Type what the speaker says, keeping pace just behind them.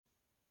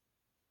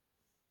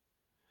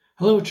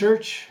Hello,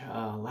 church.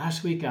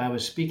 Last week I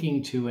was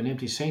speaking to an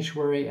empty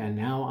sanctuary, and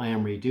now I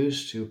am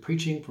reduced to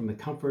preaching from the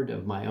comfort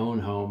of my own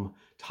home,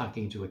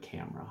 talking to a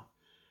camera.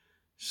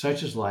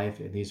 Such is life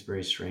in these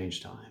very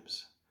strange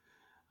times.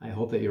 I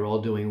hope that you're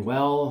all doing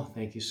well.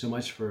 Thank you so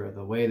much for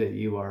the way that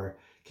you are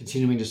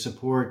continuing to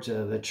support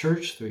the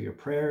church through your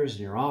prayers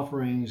and your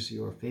offerings.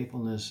 Your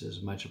faithfulness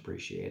is much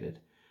appreciated.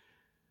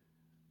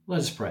 Let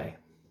us pray.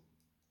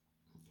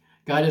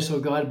 Guide us, O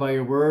God, by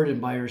your word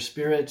and by your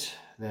spirit,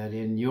 that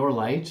in your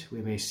light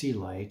we may see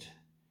light,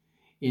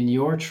 in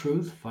your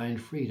truth find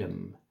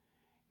freedom,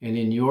 and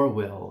in your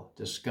will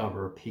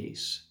discover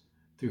peace.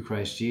 Through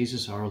Christ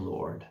Jesus our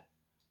Lord.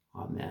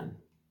 Amen.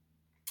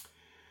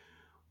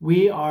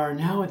 We are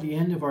now at the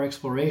end of our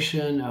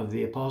exploration of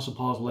the Apostle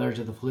Paul's letter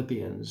to the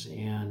Philippians,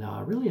 and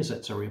really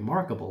it's a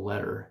remarkable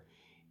letter.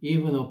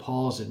 Even though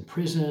Paul's in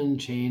prison,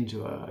 chained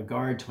to a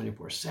guard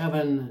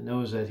 24/7,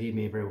 knows that he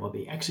may very well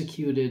be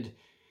executed,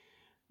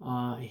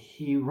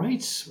 he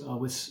writes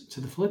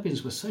to the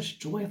Philippians with such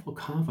joyful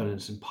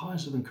confidence and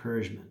positive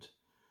encouragement.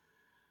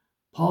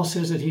 Paul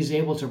says that he's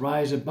able to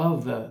rise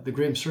above the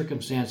grim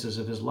circumstances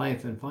of his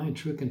life and find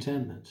true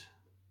contentment.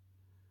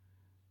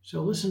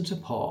 So listen to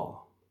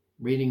Paul,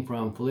 reading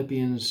from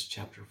Philippians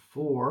chapter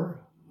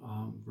 4,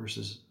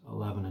 verses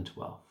 11 and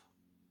 12.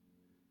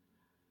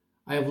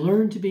 I have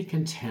learned to be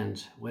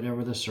content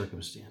whatever the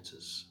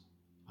circumstances.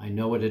 I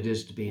know what it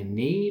is to be in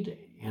need,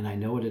 and I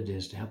know what it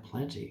is to have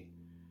plenty.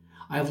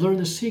 I have learned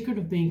the secret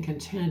of being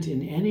content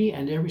in any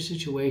and every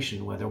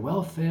situation, whether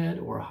well-fed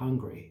or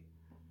hungry,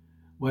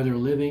 whether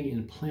living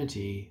in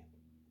plenty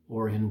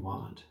or in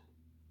want.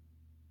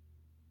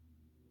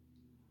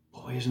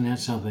 Boy, isn't that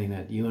something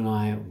that you and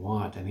I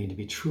want? I mean, to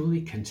be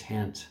truly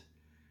content,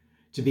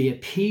 to be at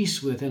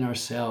peace within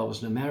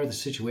ourselves, no matter the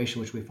situation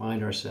in which we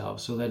find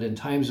ourselves, so that in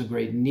times of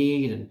great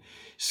need and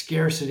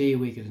scarcity,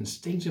 we can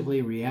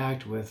instinctively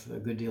react with a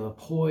good deal of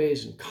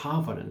poise and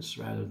confidence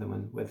rather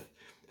than with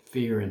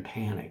fear and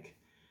panic.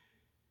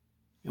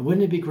 And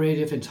wouldn't it be great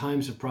if in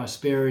times of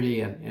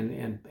prosperity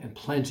and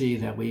plenty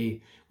that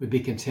we would be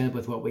content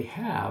with what we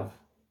have,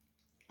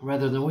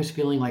 rather than always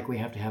feeling like we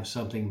have to have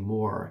something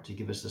more to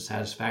give us the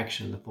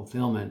satisfaction, the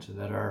fulfillment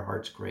that our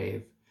hearts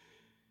crave?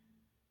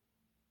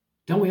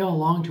 Don't we all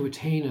long to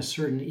attain a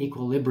certain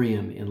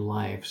equilibrium in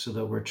life so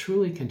that we're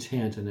truly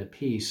content and at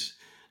peace,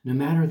 no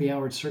matter the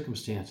outward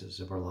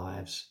circumstances of our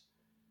lives?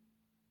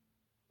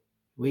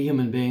 We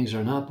human beings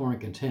are not born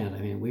content. I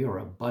mean, we are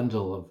a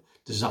bundle of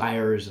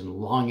desires and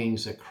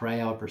longings that cry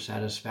out for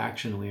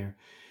satisfaction.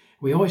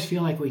 We always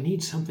feel like we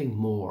need something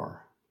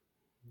more,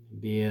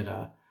 be it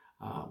a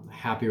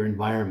happier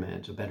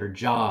environment, a better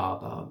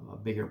job, a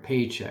bigger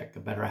paycheck, a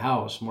better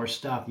house, more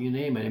stuff, you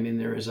name it. I mean,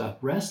 there is a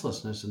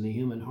restlessness in the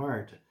human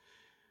heart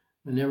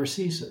that never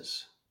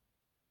ceases.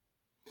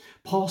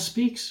 Paul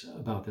speaks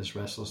about this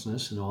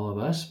restlessness in all of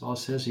us. Paul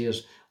says he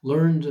has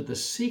learned the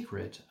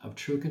secret of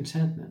true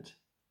contentment.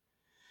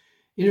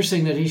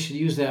 Interesting that he should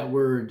use that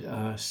word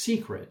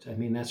secret. I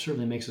mean, that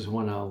certainly makes us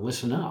want to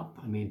listen up.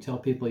 I mean, tell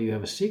people you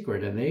have a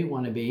secret and they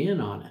want to be in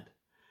on it.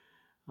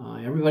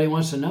 Everybody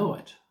wants to know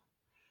it.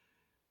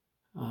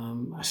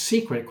 A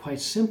secret, quite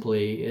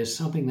simply, is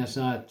something that's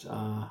not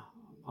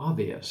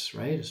obvious,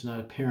 right? It's not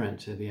apparent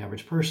to the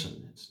average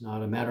person. It's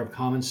not a matter of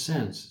common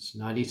sense. It's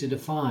not easy to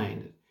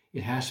find.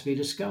 It has to be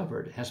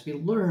discovered. It has to be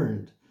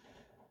learned.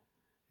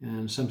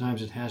 And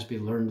sometimes it has to be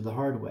learned the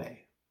hard way.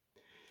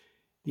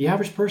 The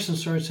average person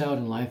starts out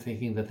in life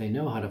thinking that they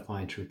know how to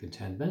find true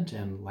contentment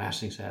and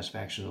lasting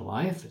satisfaction in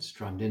life. It's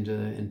drummed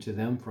into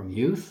them from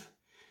youth.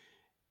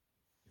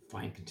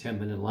 Find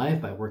contentment in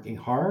life by working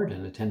hard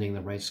and attending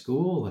the right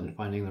school and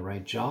finding the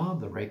right job,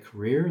 the right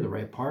career, the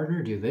right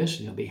partner. Do this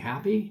and you'll be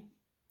happy.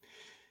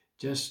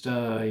 Just,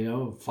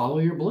 follow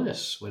your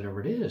bliss,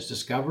 whatever it is.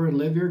 Discover and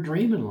live your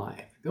dream in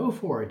life. Go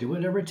for it. Do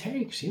whatever it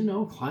takes.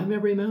 Climb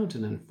every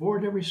mountain and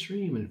ford every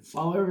stream and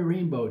follow every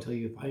rainbow till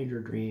you find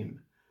your dream.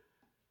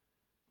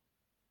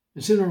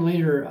 And sooner or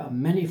later,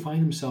 many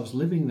find themselves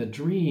living the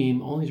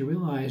dream only to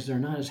realize they're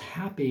not as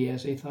happy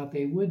as they thought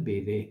they would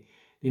be.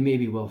 They may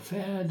be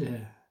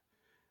well-fed,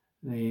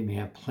 they may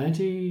have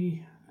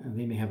plenty,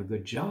 they may have a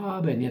good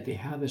job, and yet they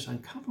have this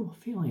uncomfortable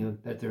feeling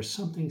that there's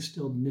something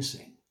still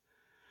missing.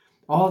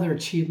 All their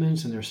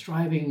achievements and their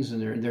strivings and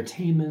their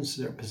attainments,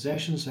 their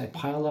possessions that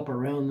pile up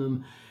around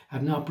them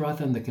have not brought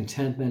them the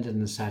contentment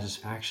and the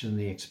satisfaction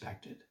they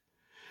expected.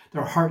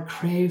 Their heart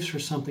craves for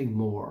something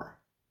more,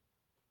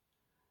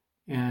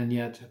 and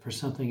yet for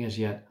something as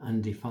yet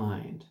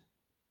undefined.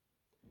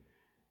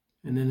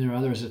 And then there are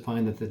others that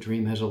find that the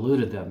dream has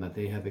eluded them, that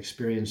they have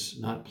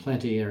experienced not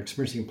plenty, or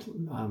experiencing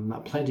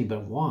not plenty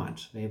but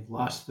want. They've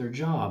lost their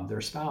job,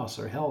 their spouse,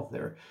 their health,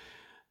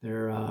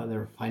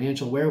 their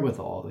financial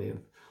wherewithal.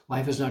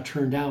 Life has not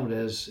turned out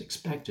as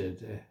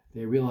expected.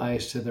 They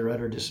realize to their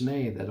utter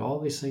dismay that all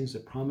these things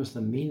that promise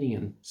them meaning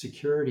and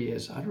security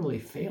has utterly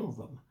failed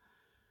them.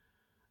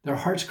 Their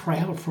hearts cry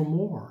out for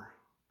more,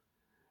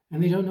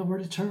 and they don't know where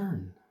to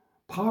turn.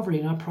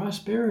 Poverty, not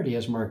prosperity,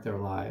 has marked their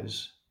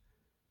lives.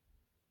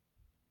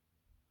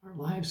 Our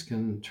lives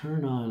can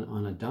turn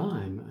on a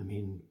dime. I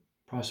mean,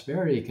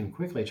 prosperity can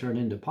quickly turn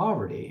into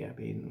poverty. I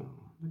mean,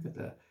 look at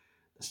the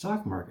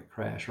stock market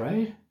crash,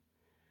 right?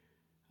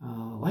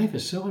 Life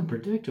is so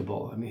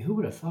unpredictable. I mean, who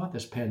would have thought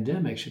this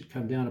pandemic should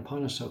come down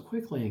upon us so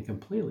quickly and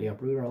completely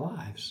uproot our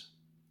lives?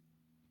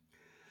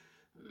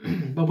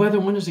 But whether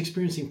one is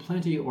experiencing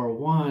plenty or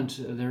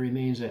want, there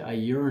remains a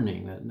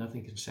yearning that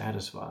nothing can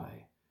satisfy.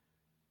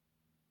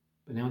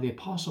 But now the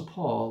Apostle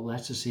Paul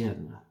lets us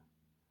in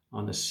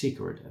on the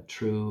secret of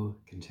true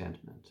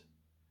contentment,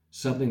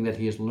 something that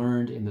he has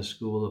learned in the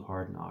school of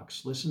hard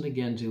knocks. Listen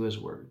again to his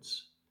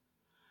words.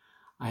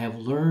 I have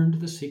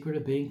learned the secret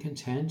of being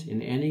content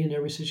in any and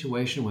every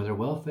situation, whether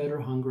well-fed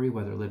or hungry,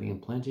 whether living in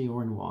plenty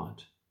or in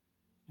want.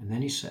 And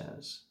then he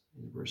says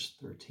in verse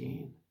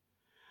 13,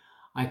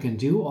 I can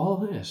do all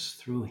this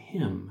through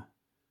him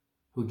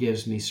who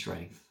gives me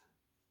strength.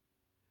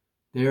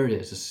 There it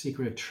is, the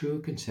secret of true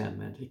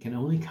contentment. It can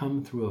only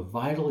come through a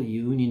vital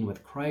union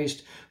with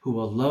Christ, who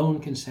alone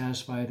can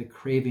satisfy the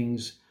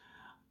cravings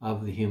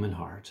of the human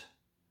heart.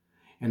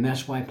 And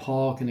that's why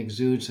Paul can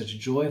exude such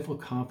joyful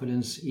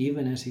confidence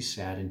even as he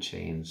sat in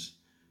chains.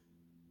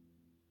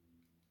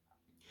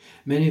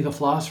 Many of the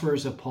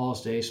philosophers of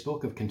Paul's day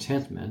spoke of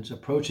contentment,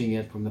 approaching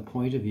it from the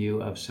point of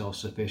view of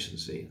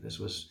self-sufficiency. This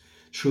was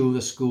true of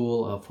the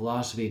school of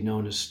philosophy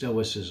known as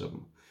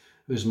Stoicism,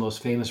 whose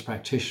most famous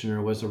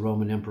practitioner was the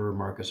Roman Emperor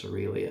Marcus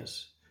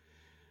Aurelius.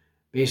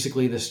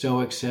 Basically, the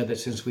Stoics said that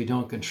since we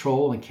don't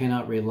control and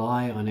cannot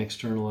rely on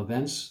external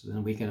events,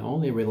 then we can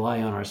only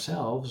rely on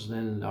ourselves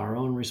and our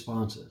own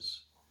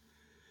responses.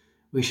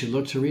 We should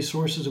look to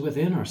resources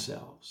within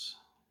ourselves.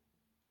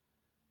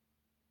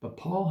 But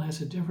Paul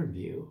has a different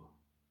view.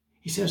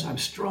 He says, I'm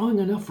strong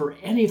enough for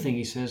anything,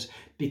 he says,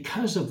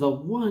 because of the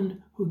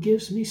one who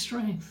gives me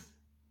strength.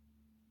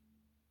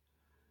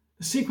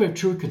 The secret of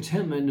true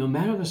contentment, no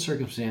matter the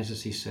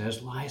circumstances, he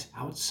says, lies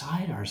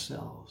outside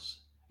ourselves.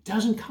 It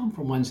doesn't come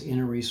from one's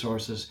inner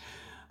resources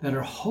that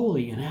are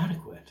wholly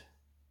inadequate,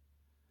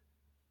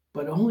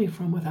 but only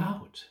from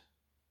without,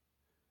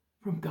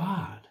 from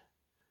God,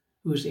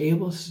 who is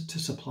able to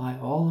supply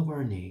all of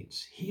our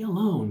needs. He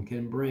alone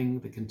can bring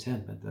the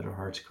contentment that our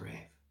hearts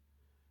crave.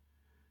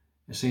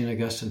 As St.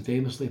 Augustine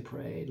famously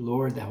prayed,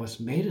 Lord, thou hast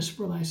made us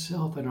for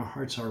thyself, and our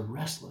hearts are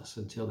restless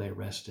until they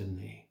rest in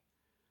thee.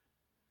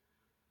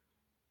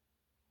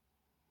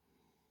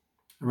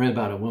 I read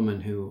about a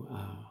woman who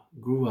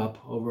grew up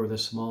over the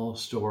small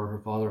store her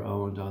father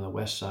owned on the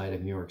west side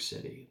of New York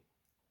City.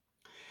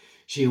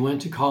 She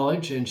went to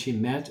college and she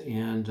met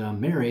and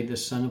married the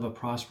son of a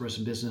prosperous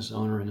business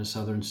owner in a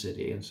southern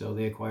city. And so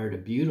they acquired a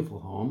beautiful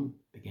home,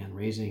 began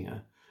raising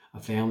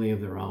a family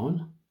of their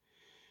own.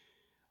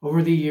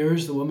 Over the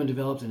years, the woman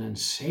developed an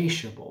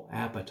insatiable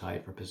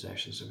appetite for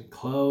possessions. I mean,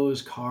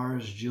 clothes,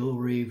 cars,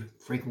 jewelry,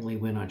 frequently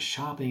went on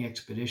shopping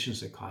expeditions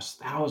that cost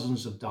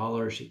thousands of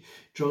dollars. She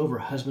drove her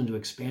husband to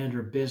expand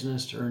her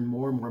business to earn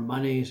more and more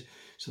money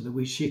so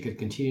that she could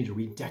continue to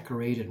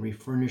redecorate and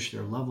refurnish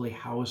their lovely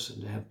house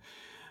and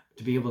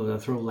to be able to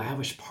throw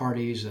lavish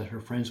parties that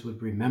her friends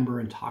would remember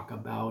and talk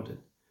about.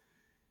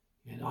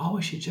 And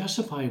always she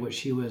justified what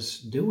she was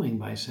doing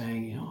by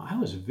saying, I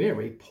was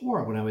very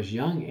poor when I was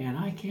young and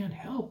I can't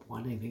help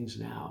wanting things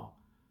now.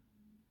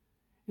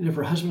 And if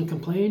her husband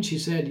complained, she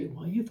said,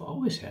 well, you've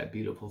always had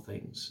beautiful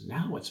things.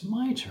 Now it's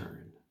my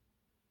turn.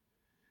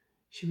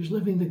 She was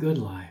living the good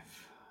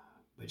life,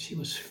 but she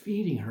was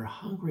feeding her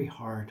hungry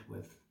heart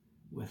with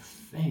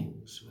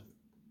things, with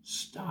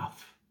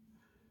stuff.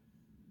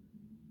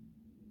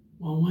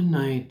 Well, one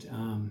night,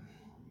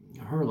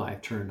 her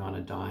life turned on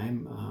a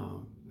dime.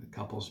 The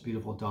couple's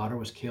beautiful daughter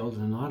was killed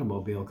in an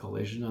automobile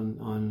collision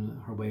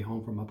on her way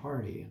home from a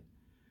party.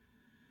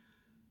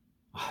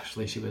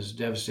 Actually, she was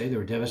devastated. They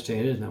were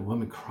devastated, and the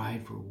woman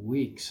cried for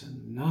weeks,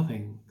 and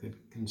nothing could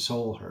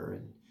console her.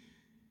 And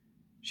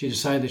she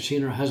decided that she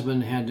and her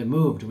husband had to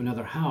move to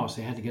another house.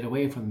 They had to get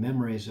away from the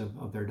memories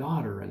of their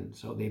daughter, and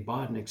so they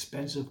bought an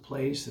expensive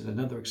place in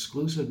another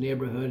exclusive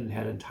neighborhood and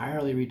had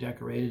entirely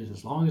redecorated.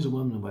 As long as the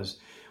woman was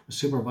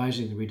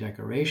supervising the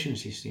redecoration,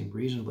 she seemed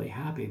reasonably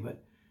happy,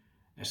 but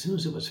as soon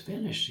as it was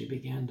finished, she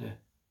began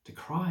to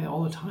cry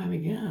all the time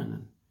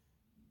again.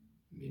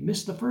 And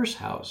missed the first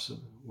house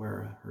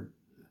where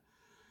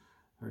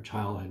her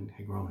child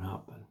had grown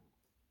up.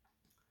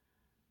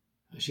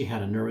 And she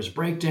had a nervous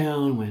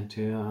breakdown, went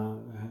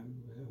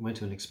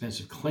to an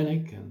expensive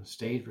clinic and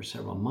stayed for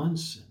several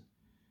months.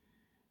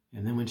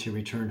 And then when she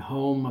returned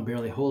home,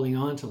 barely holding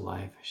on to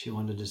life, she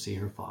wanted to see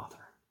her father,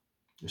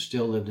 who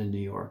still lived in New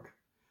York.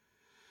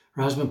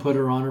 Her husband put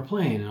her on her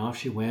plane, and off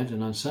she went.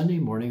 And on Sunday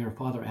morning, her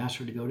father asked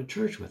her to go to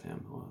church with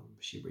him. Well,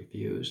 she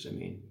refused. I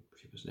mean,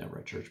 she was never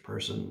a church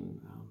person,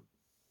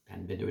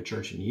 hadn't been to a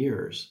church in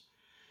years.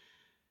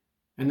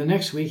 And the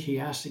next week, he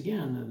asked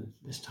again, and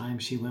this time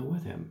she went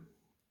with him.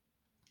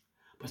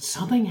 But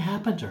something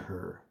happened to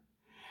her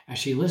as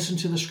she listened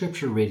to the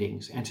scripture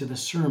readings and to the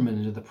sermon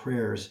and to the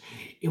prayers.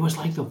 It was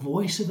like the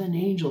voice of an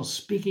angel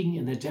speaking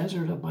in the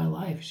desert of my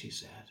life, she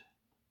said.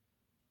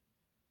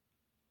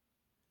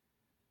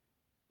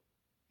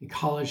 In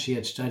college, she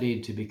had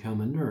studied to become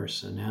a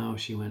nurse, and now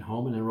she went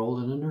home and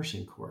enrolled in a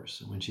nursing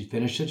course. And when she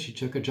finished it, she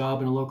took a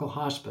job in a local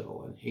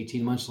hospital. And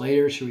 18 months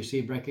later, she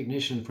received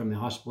recognition from the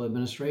hospital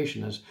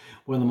administration as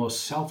one of the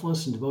most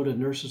selfless and devoted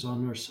nurses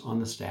on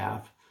the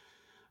staff.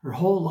 Her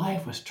whole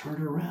life was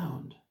turned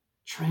around,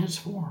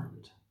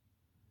 transformed.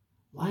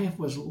 Life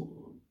was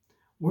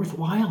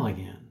worthwhile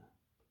again.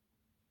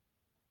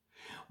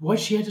 What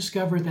she had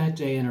discovered that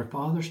day in her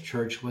father's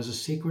church was a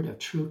secret of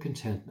true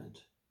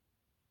contentment.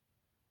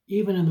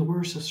 Even in the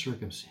worst of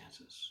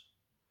circumstances,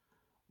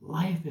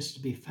 life is to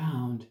be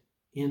found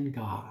in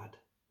God.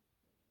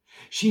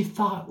 She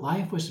thought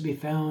life was to be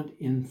found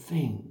in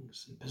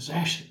things and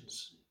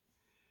possessions.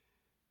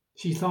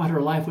 She thought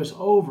her life was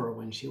over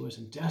when she was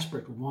in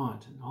desperate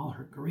want and all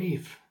her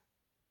grief.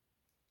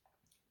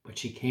 But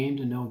she came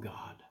to know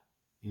God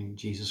in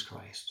Jesus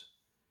Christ,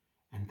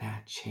 and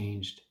that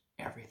changed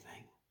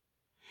everything.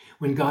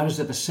 When God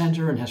is at the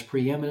center and has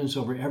preeminence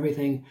over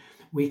everything,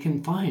 we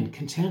can find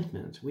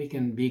contentment. We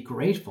can be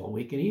grateful.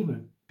 We can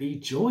even be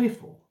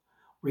joyful,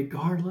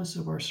 regardless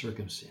of our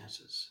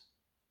circumstances.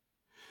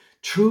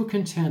 True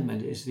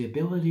contentment is the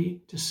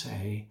ability to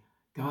say,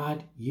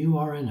 God, you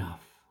are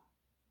enough.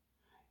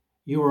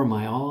 You are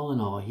my all in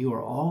all. You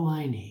are all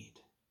I need.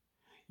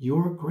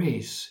 Your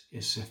grace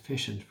is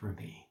sufficient for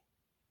me.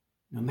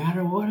 No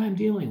matter what I'm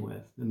dealing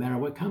with, no matter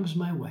what comes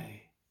my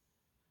way,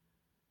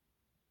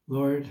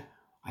 Lord,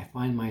 I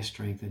find my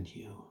strength in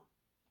you.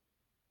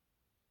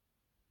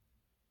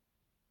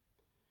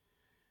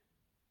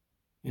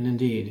 And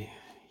indeed,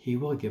 he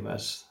will give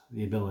us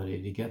the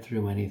ability to get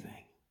through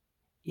anything,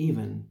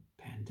 even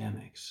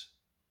pandemics.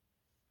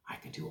 I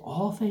can do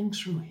all things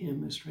through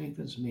him who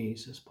strengthens me,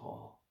 says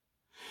Paul.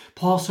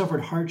 Paul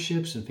suffered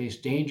hardships and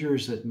faced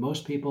dangers that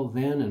most people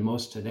then and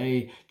most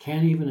today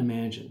can't even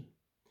imagine.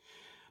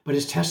 But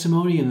his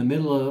testimony in the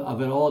middle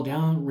of it all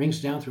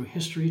rings down through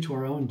history to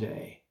our own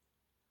day.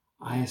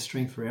 I have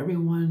strength for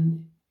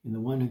everyone in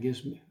the one who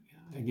gives me,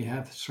 I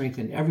have strength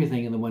in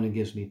everything in the one who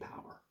gives me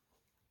power.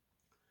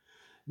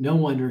 No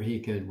wonder he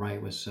could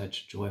write with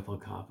such joyful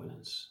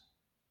confidence.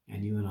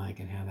 And you and I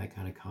can have that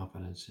kind of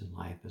confidence in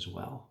life as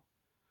well.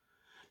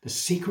 The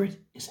secret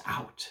is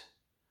out.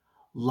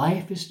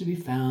 Life is to be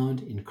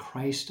found in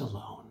Christ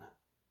alone.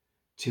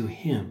 To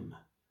him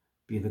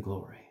be the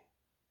glory.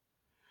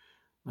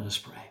 Let us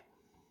pray.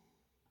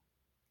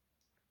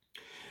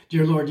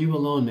 Dear Lord, you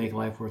alone make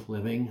life worth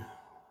living.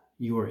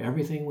 You are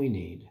everything we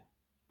need.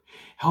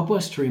 Help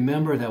us to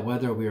remember that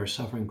whether we are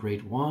suffering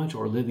great want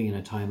or living in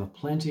a time of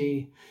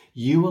plenty,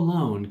 you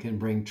alone can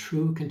bring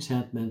true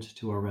contentment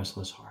to our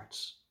restless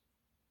hearts.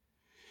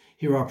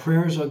 Hear our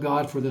prayers, O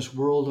God, for this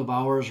world of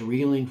ours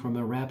reeling from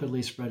a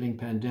rapidly spreading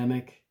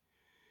pandemic.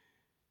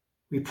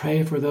 We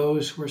pray for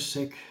those who are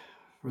sick,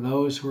 for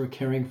those who are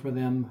caring for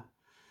them,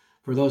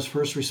 for those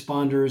first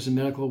responders and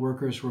medical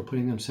workers who are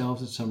putting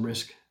themselves at some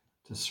risk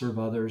to serve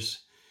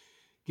others.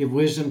 Give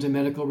wisdom to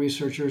medical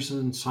researchers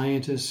and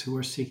scientists who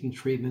are seeking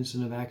treatments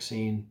and a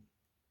vaccine.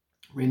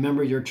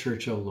 Remember your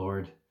church, O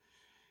Lord.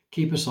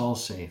 Keep us all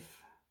safe.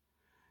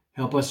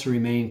 Help us to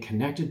remain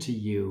connected to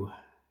you,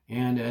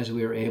 and as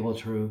we are able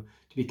to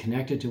be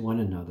connected to one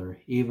another,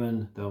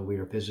 even though we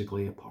are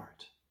physically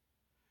apart.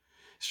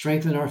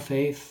 Strengthen our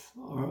faith,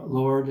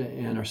 Lord,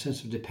 and our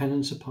sense of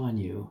dependence upon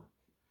you.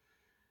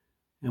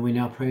 And we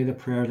now pray the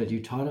prayer that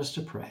you taught us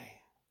to pray.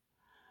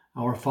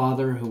 Our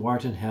Father, who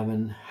art in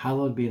heaven,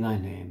 hallowed be thy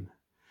name.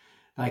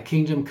 Thy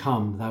kingdom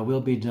come, thy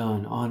will be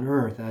done, on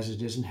earth as it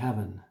is in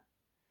heaven.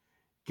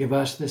 Give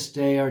us this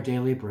day our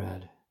daily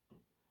bread,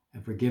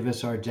 and forgive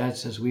us our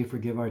debts as we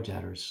forgive our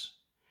debtors.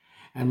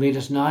 And lead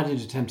us not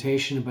into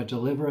temptation, but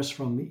deliver us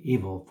from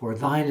evil. For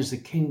thine is the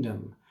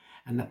kingdom,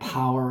 and the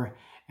power,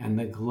 and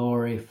the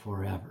glory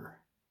forever.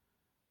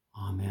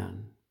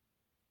 Amen.